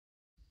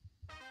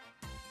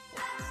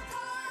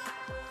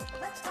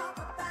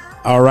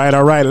All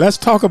right. Let's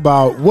talk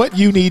about what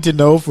you need to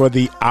know for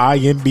the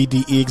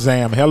INBDE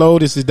exam. Hello,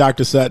 this is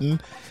Dr.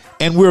 Sutton,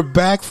 and we're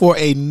back for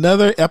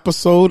another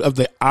episode of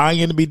the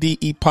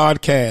INBDE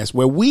podcast,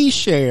 where we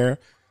share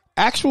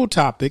actual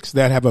topics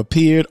that have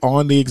appeared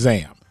on the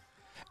exam.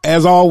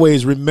 As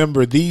always,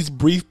 remember, these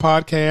brief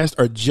podcasts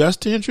are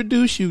just to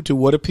introduce you to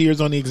what appears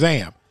on the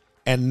exam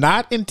and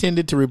not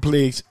intended to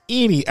replace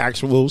any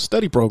actual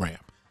study program.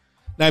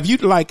 Now, if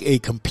you'd like a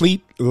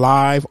complete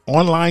live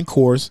online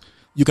course,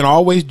 you can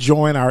always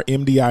join our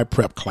MDI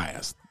Prep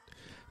class.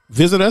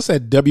 Visit us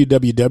at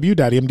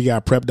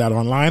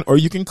www.mdiprep.online, or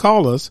you can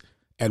call us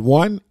at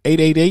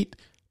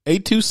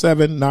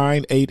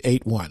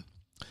 1-888-827-9881.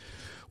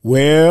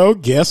 Well,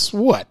 guess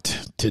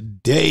what?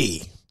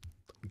 Today,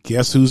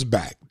 guess who's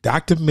back?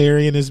 Dr.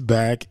 Marion is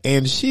back,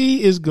 and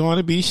she is going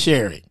to be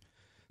sharing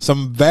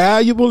some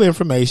valuable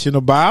information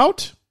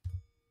about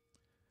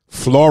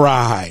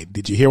fluoride.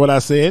 Did you hear what I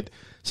said?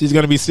 She's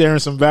going to be sharing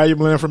some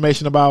valuable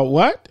information about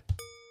what?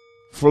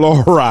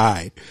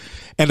 Fluoride.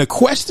 And the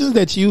questions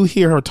that you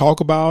hear her talk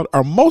about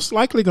are most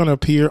likely going to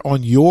appear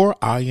on your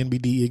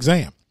INBDE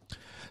exam.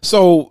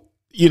 So,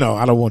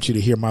 I don't want you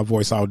to hear my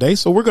voice all day.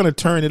 So we're going to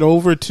turn it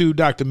over to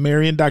Dr.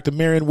 Marion. Dr.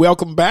 Marion,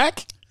 welcome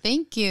back.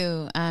 Thank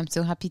you. I'm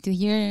so happy to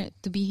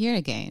be here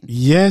again.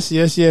 Yes.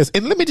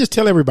 And let me just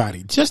tell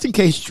everybody, just in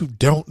case you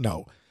don't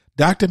know,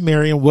 Dr.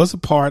 Marion was a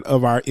part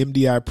of our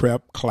MDI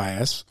Prep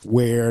class,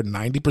 where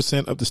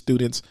 90% of the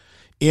students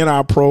in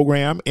our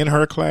program, in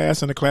her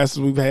class, and the classes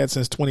we've had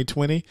since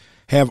 2020,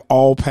 have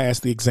all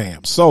passed the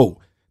exam. So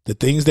the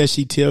things that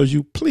she tells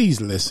you,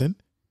 please listen.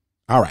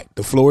 All right,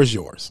 the floor is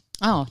yours.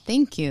 Oh,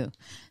 thank you.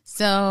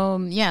 So,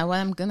 what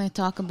I'm going to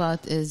talk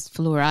about is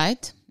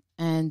fluoride.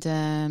 And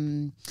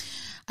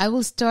I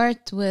will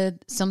start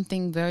with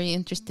something very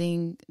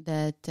interesting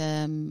that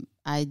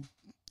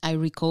I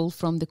recall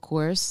from the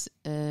course.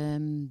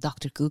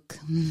 Dr. Cook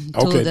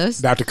told us.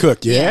 Dr.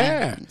 Cook,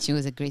 yeah. She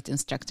was a great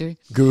instructor.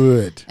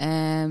 Good.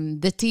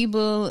 The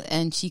table,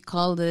 and she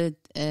called it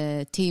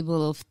a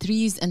table of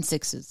 3s and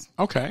 6s.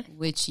 Okay.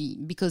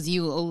 Because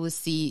you always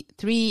see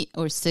 3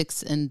 or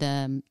 6 in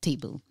the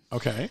table.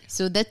 Okay.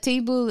 So that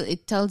table,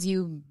 it tells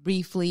you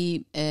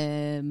briefly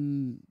at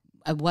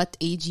what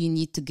age you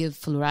need to give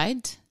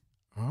fluoride.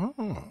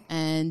 Oh.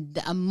 And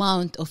the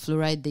amount of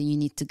fluoride that you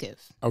need to give.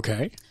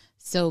 Okay.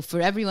 So for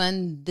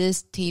everyone,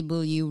 this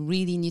table, you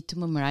really need to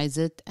memorize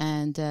it.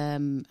 And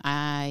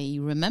I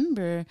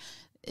remember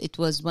it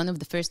was one of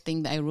the first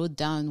things that I wrote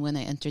down when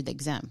I entered the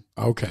exam.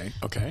 Okay.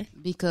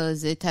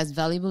 Because it has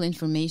valuable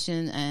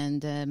information.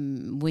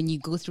 And when you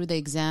go through the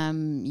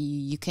exam,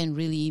 you can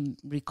really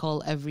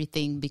recall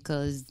everything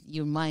because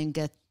your mind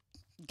gets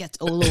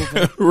all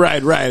over.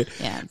 Right.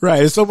 Yeah. Right.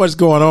 There's so much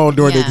going on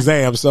during the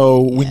exam.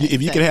 So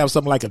if you can have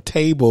something like a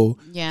table,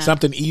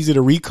 something easy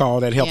to recall,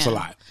 that helps a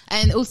lot.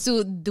 And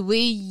also the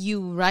way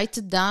you write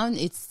it down,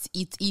 it's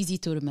easy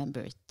to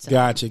remember. So.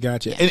 Gotcha.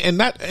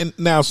 And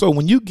now, so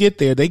when you get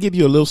there, they give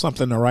you a little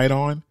something to write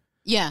on?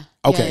 Yeah.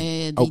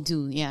 Okay. They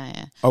do.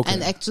 Yeah. Okay.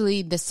 And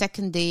actually the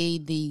second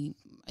day,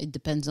 it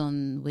depends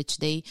on which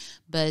day,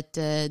 but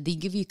they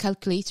give you a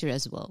calculator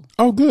as well.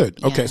 Oh, good.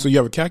 Yeah. Okay, so you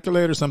have a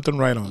calculator, something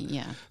right on.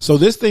 Yeah. So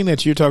this thing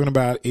that you're talking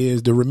about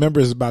is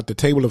about the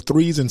table of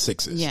 3s and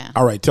 6s. Yeah.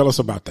 All right, tell us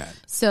about that.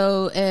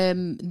 So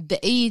the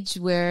age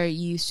where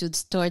you should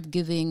start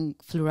giving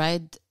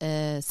fluoride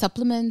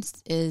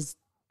supplements is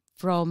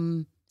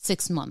from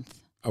 6 months.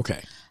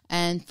 Okay.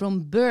 And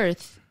from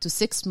birth to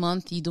 6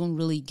 months, you don't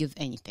really give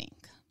anything.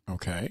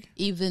 Okay.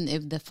 Even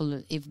if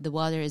the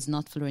water is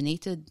not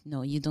fluorinated,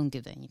 no, you don't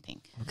give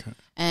anything. Okay.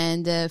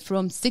 And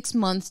from 6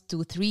 months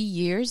to 3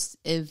 years,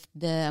 if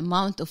the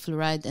amount of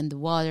fluoride in the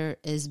water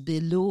is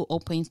below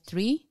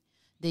 0.3,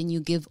 then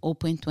you give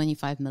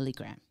 0.25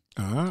 milligram.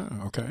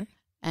 Okay.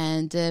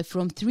 And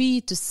from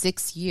 3 to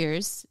 6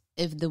 years,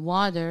 if the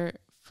water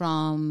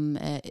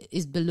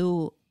is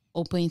below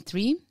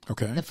 0.3,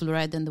 okay, the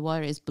fluoride in the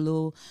water is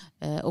below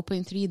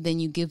 0.3, then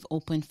you give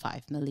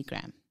 0.5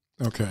 milligram.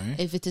 Okay.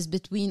 If it is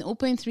between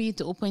 0.3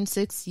 to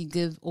 0.6, you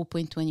give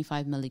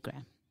 0.25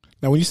 milligram.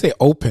 Now, when you say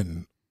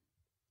open,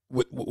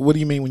 what do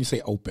you mean when you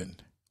say open?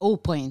 0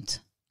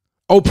 point.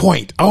 Oh,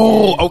 point.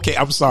 Oh, okay.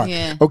 I'm sorry.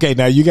 Yeah. Okay.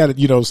 Now you got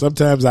to,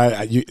 sometimes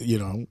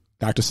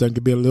Dr. Sutton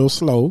could be a little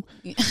slow.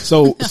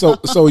 So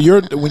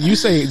when you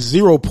say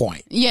 0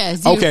 point. Yeah.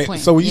 0 okay. point.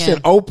 So when you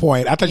said 0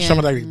 point, I thought you were talking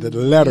about like the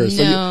letters.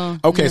 No.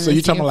 So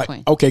you're talking about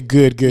point. okay,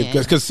 good.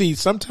 Because see,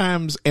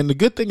 sometimes, and the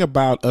good thing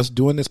about us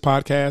doing this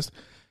podcast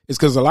is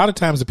because a lot of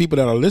times the people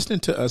that are listening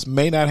to us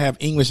may not have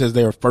English as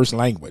their first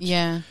language.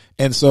 Yeah.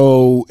 And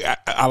so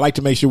I like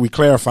to make sure we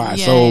clarify.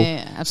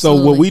 So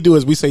what we do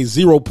is we say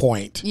 0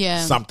 point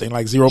something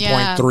like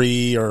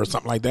 0.3 or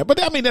something like that.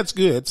 But I mean, that's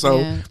good. So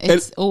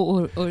it's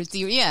or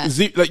 0. Yeah.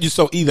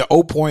 So either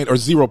 0 point or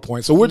 0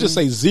 point. So we'll just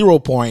say 0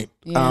 point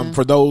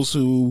for those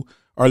who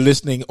are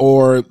listening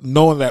or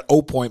knowing that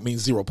 0 point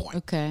means 0 point.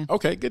 Okay.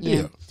 Okay. Good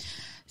deal.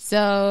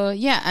 So,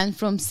 yeah, and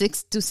from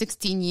 6 to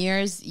 16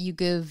 years, you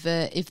give,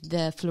 if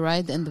the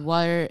fluoride in the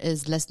water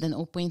is less than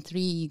zero point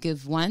 0.3, you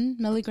give 1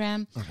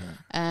 milligram. Okay.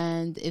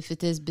 And if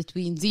it is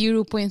between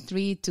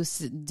 0.3 to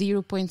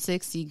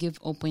 0.6, you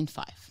give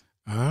 0.5.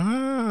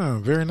 Ah,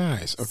 very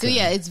nice. Okay. So,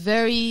 yeah, it's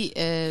very,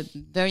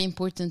 very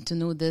important to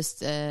know this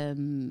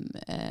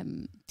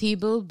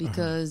table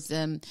because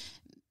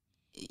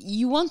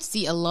you won't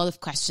see a lot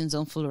of questions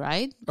on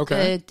fluoride.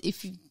 Okay. But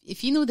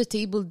if you know the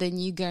table, then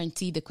you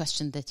guarantee the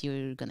question that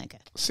you're going to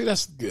get. See,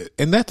 that's good.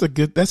 And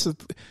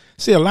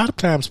see, a lot of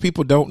times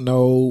people don't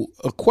know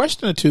a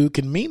question or two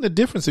can mean the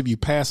difference if you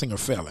passing or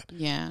failing.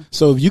 Yeah.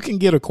 So if you can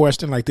get a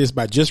question like this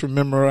by just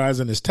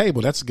memorizing this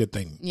table, that's a good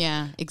thing.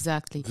 Yeah,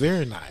 exactly.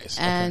 Very nice.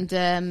 And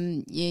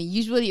yeah,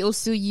 usually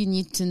also you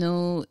need to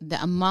know the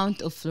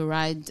amount of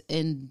fluoride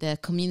in the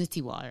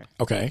community water.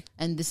 Okay.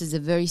 And this is a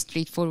very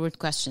straightforward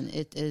question.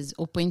 It is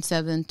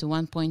 0.7 to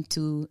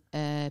 1.2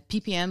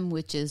 ppm,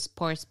 which is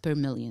parts per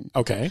million.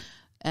 Okay.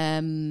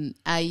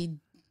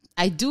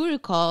 I do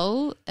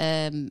recall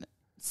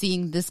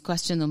seeing this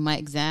question on my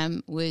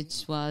exam,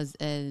 which was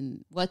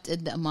what is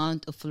the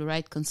amount of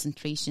fluoride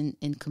concentration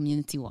in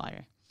community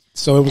water?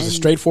 So it was a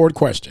straightforward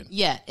question.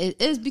 Yeah,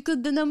 it is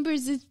because the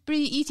numbers is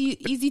pretty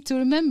easy to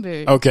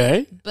remember.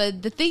 Okay.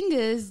 But the thing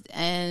is,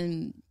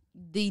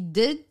 they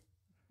did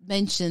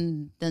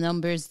mention the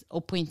numbers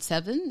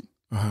 0.7,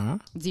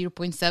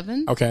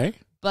 0.7. Okay.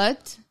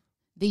 But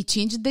they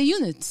changed the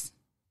units.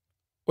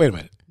 Wait a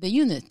minute. The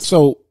unit.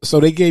 So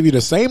they gave you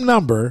the same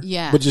number,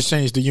 yeah, but just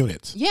changed the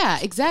units. Yeah,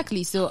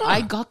 exactly. So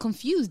I got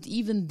confused,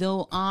 even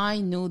though I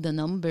know the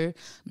number,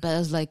 but I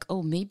was like,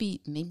 oh,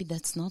 maybe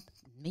that's not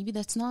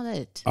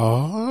it.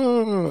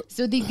 Oh.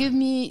 So they give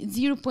me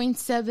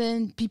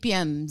 0.7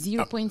 ppm,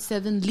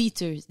 0.7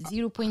 liters,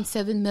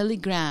 0.7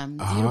 milligram,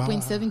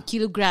 0.7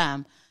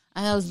 kilogram.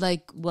 And I was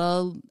like,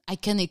 well, I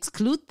can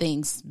exclude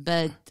things,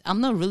 but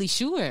I'm not really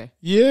sure.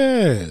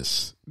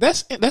 Yes.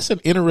 That's an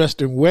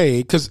interesting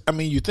way because, I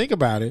mean, you think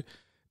about it,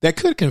 that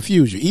could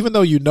confuse you, even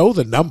though you know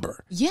the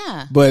number.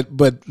 Yeah. But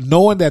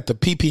knowing that the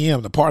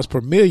ppm, the parts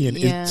per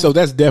million, so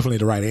that's definitely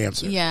the right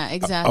answer. Yeah,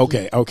 exactly.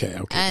 Okay.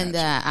 And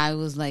gotcha. I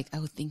was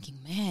thinking,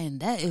 man,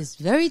 that is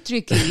very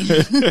tricky.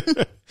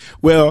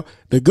 Well,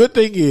 the good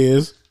thing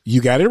is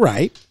you got it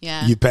right.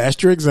 Yeah. You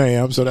passed your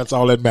exam, so that's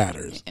all that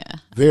matters. Yeah.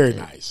 Very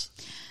nice.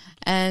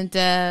 And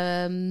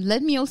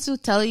let me also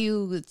tell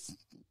you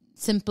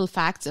simple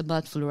facts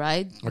about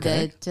fluoride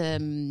that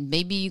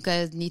maybe you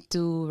guys need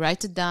to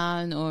write it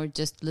down or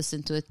just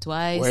listen to it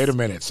twice. Wait a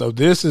minute. So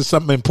this is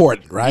something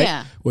important, right?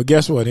 Yeah. Well,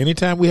 guess what?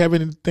 Anytime we have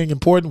anything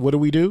important, what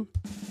do?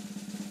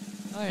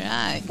 All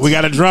right. We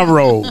got a drum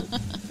roll.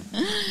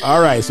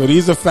 All right. So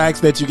these are facts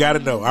that you got to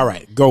know. All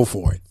right. Go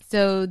for it.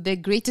 So the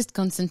greatest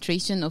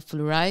concentration of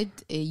fluoride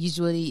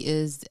usually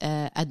is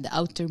at the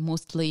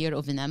outermost layer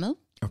of enamel.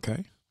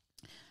 Okay.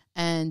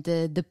 And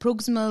the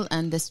proximal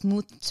and the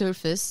smooth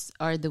surface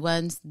are the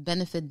ones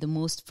benefit the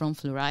most from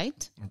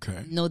fluoride.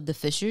 Okay. Not the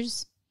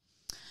fissures.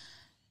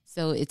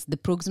 So it's the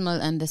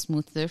proximal and the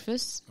smooth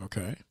surface.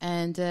 Okay.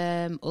 And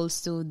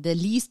also the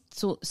least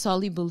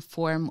soluble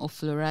form of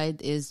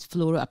fluoride is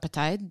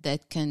fluoroapatite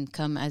that can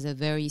come as a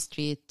very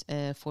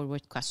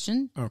straightforward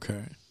question.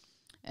 Okay.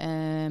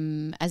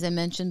 As I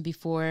mentioned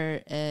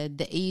before,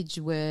 the age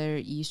where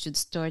you should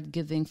start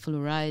giving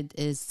fluoride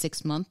is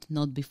 6 months,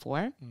 not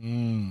before.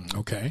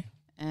 Okay.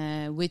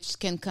 Which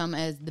can come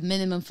as the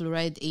minimum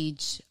fluoride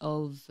age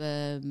of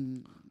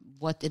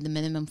what is the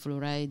minimum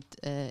fluoride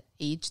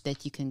age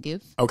that you can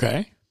give.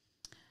 Okay.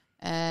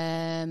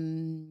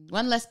 One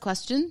last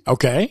question.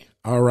 Okay.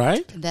 All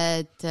right.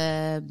 That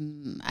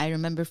I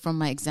remember from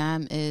my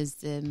exam is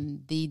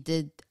they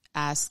did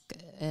ask...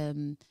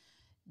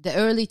 the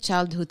early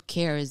childhood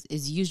care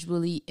is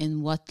usually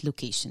in what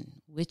location?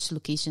 Which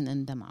location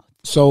in the mouth?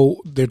 So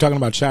they're talking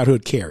about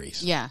childhood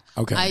caries. Yeah.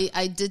 Okay.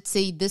 I did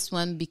say this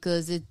one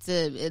because it's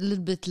a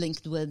little bit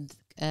linked with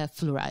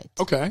fluoride.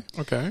 Okay.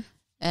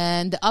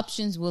 And the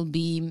options will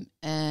be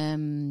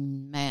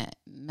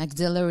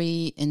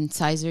maxillary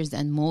incisors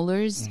and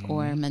molars,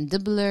 or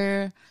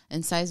mandibular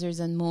incisors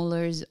and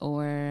molars,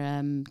 or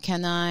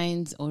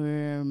canines,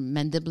 or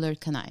mandibular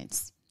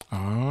canines.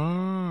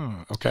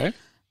 Ah, okay.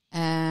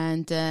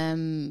 And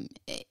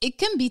it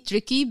can be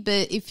tricky,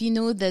 but if you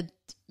know that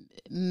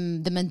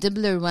the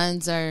mandibular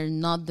ones are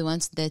not the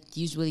ones that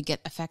usually get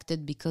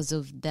affected because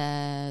of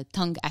the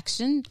tongue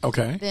action,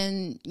 okay,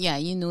 then yeah,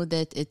 you know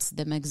that it's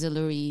the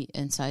maxillary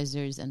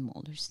incisors and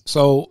molars.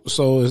 So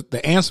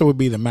the answer would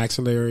be the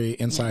maxillary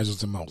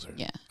incisors and molars.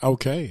 Yeah.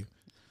 Okay.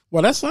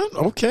 Well, that's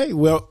okay.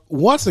 Well,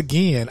 once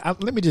again,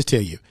 let me just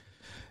tell you,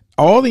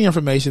 all the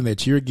information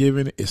that you're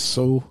giving is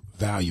so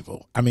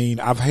valuable. I mean,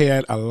 I've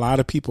had a lot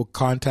of people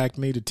contact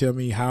me to tell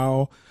me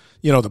how,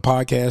 the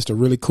podcasts are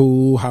really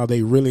cool, how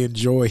they really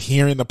enjoy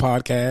hearing the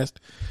podcast.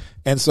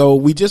 And so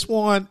we just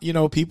want,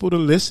 people to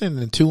listen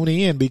and tune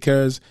in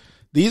because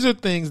these are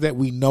things that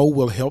we know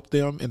will help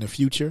them in the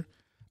future.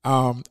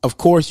 Of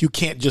course, you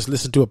can't just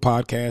listen to a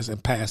podcast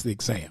and pass the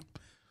exam,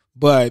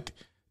 but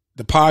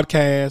the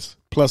podcast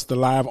plus the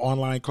live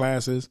online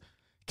classes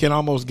can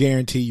almost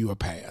guarantee you a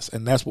pass.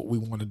 And that's what we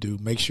want to do.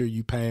 Make sure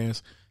you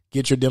pass,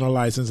 get your dental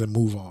license, and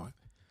move on.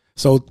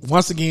 So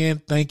once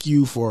again, thank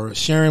you for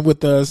sharing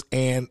with us.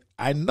 And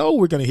I know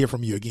we're going to hear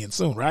from you again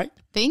soon, right?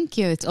 Thank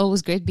you. It's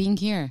always great being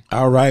here.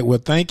 All right. Well,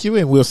 thank you.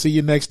 And we'll see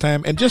you next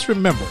time. And just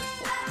remember,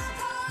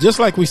 just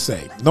like we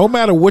say, no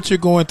matter what you're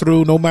going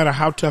through, no matter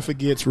how tough it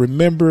gets,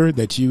 remember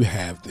that you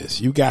have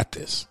this. You got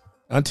this.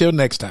 Until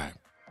next time.